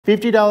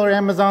$50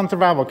 Amazon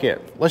survival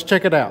kit. Let's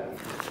check it out.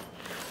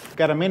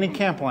 Got a mini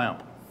camp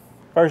lamp.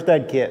 First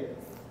aid kit.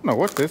 I don't know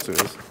what this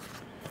is.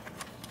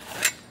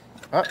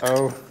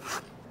 Uh-oh.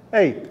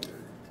 Hey.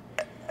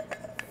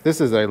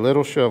 This is a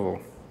little shovel.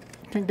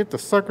 Can't get the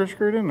sucker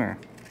screwed in there.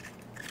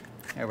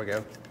 There we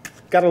go.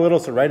 Got a little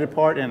serrated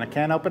part and a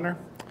can opener.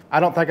 I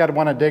don't think I'd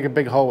want to dig a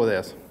big hole with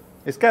this.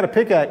 It's got a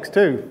pickaxe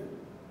too.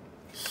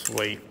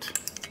 Sweet.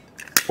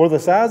 For the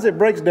size it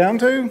breaks down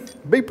to,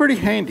 be pretty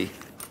handy.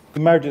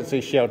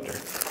 Emergency shelter.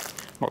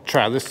 I'll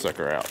try this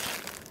sucker out.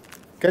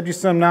 Got you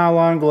some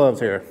nylon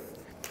gloves here.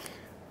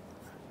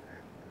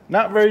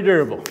 Not very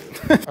durable.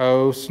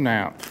 Oh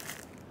snap.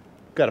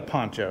 Got a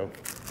poncho.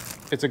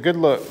 It's a good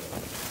look.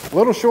 A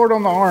little short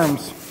on the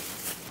arms.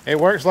 It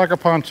works like a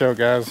poncho,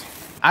 guys.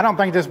 I don't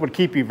think this would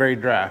keep you very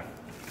dry.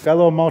 Got a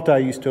little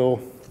multi-use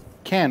tool.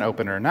 Can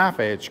opener, knife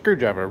edge,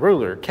 screwdriver,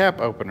 ruler,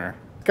 cap opener.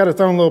 Got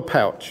its own little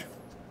pouch.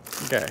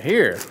 Got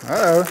here,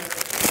 uh-oh.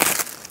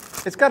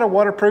 It's got a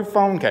waterproof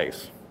phone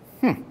case.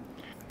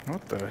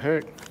 What the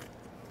heck?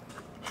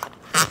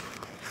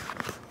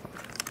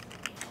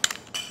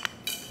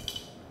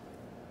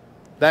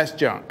 That's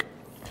junk.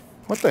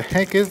 What the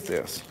heck is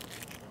this?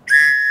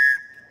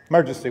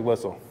 Emergency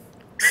whistle.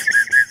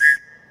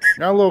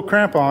 Got a little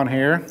crampon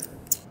here.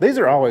 These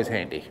are always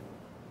handy.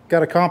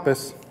 Got a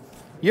compass.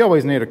 You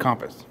always need a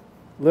compass.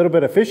 A little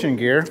bit of fishing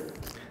gear.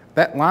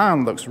 That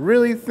line looks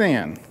really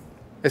thin.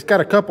 It's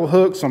got a couple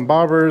hooks, some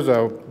bobbers,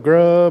 a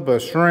grub, a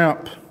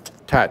shrimp,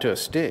 tied to a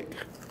stick.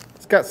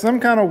 It's got some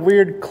kind of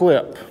weird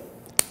clip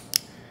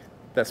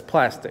that's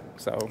plastic,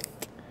 so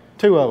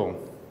 2 of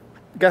them.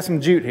 Got some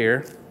jute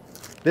here.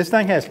 This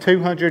thing has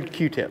 200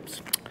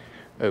 Q-tips.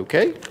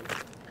 Okay,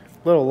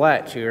 little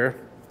latch here,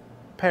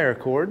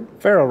 paracord,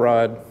 ferro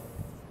rod.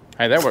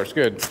 Hey, that works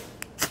good.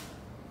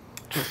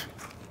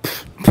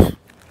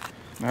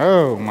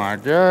 Oh my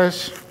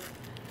gosh,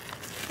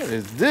 what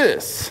is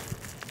this?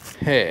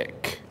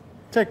 Heck.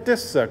 Check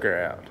this sucker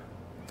out.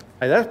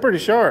 Hey, that's pretty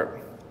sharp.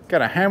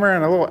 Got a hammer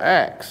and a little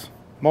axe.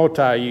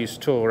 Multi-use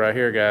tool right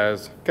here,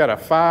 guys. Got a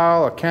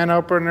file, a can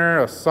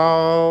opener, a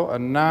saw, a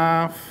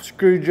knife,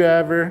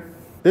 screwdriver.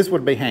 This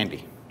would be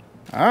handy.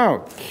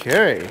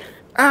 Okay.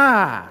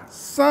 Ah,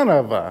 son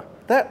of a.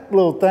 That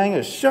little thing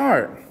is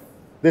sharp.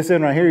 This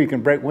end right here you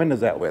can break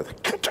windows out with.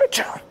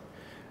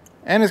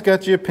 And it's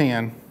got you a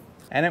pen.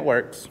 And it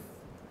works.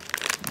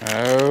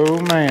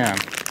 Oh man.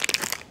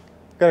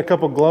 Got a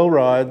couple glow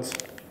rods.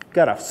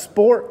 Got a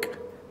spork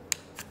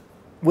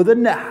with a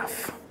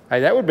knife. Hey,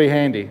 that would be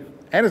handy.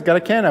 And it's got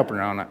a can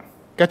opener on it.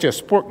 Got you a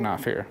spork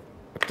knife here.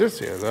 What this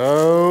is,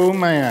 oh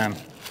man.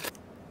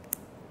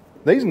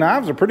 These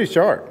knives are pretty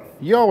sharp.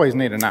 You always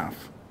need a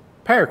knife.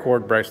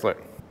 Paracord bracelet.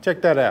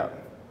 Check that out.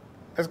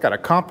 It's got a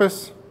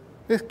compass.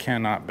 This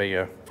cannot be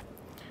a,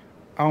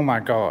 oh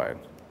my God.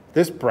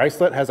 This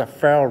bracelet has a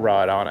ferro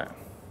rod on it.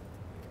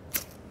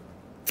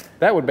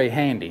 That would be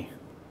handy.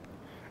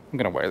 I'm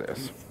gonna wear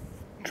this.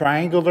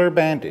 Triangular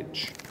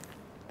bandage.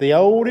 The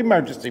old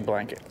emergency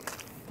blanket.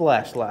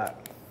 Flashlight.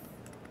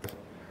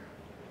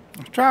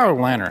 Let's try a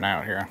lantern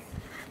out here.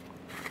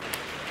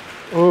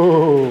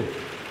 Oh,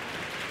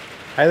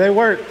 hey, they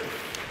work.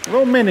 A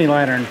little mini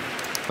lantern.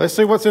 Let's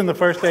see what's in the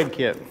first aid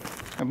kit.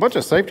 A bunch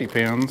of safety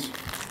pins.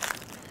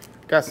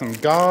 Got some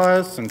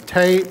gauze, some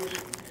tape.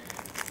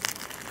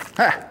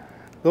 Ha!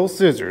 Little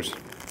scissors.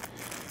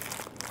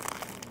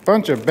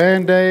 Bunch of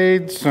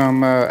Band-Aids,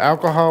 some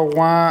alcohol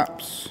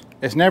wipes.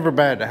 It's never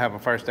bad to have a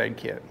first aid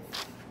kit.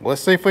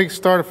 Let's see if we can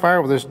start a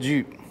fire with this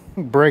jute.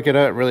 Break it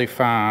up really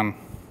fine.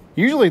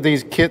 Usually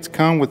these kits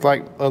come with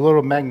like a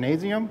little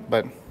magnesium,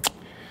 but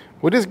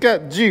we just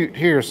got jute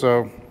here,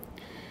 so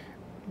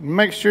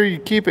make sure you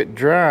keep it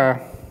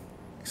dry.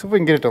 See if we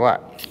can get it to light.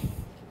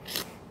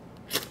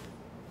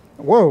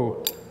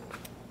 Whoa.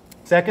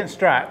 Second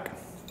strike.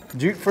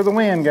 Jute for the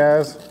win,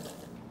 guys.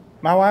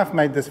 My wife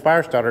made this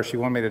fire starter she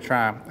wanted me to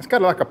try. It's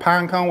got like a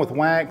pine cone with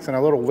wax and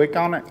a little wick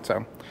on it,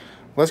 so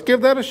let's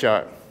give that a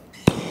shot.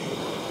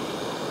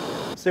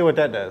 See what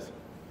that does.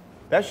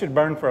 That should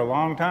burn for a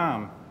long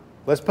time.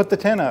 Let's put the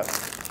tin up.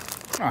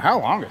 I don't know how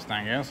long this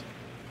thing is.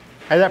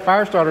 Hey, that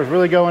fire starter is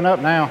really going up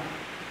now.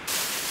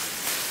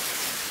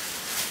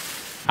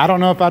 I don't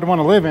know if I'd want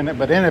to live in it,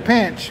 but in a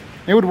pinch,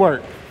 it would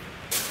work.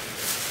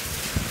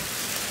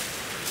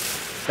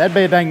 That'd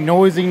be a dang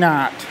noisy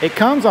night. It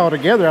comes all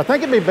together. I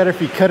think it'd be better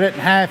if you cut it in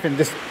half and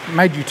just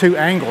made you 2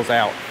 angles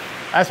out.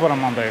 That's what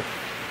I'm gonna do.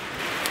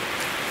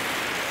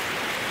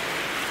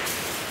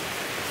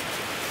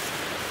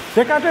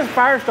 Check out this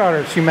fire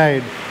starter she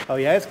made. Oh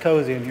yeah, it's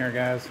cozy in here,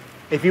 guys.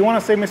 If you want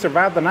to see me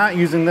survive the night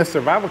using this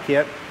survival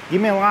kit,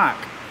 give me a like.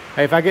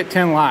 Hey, if I get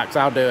 10 likes,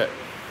 I'll do it.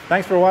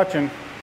 Thanks for watching.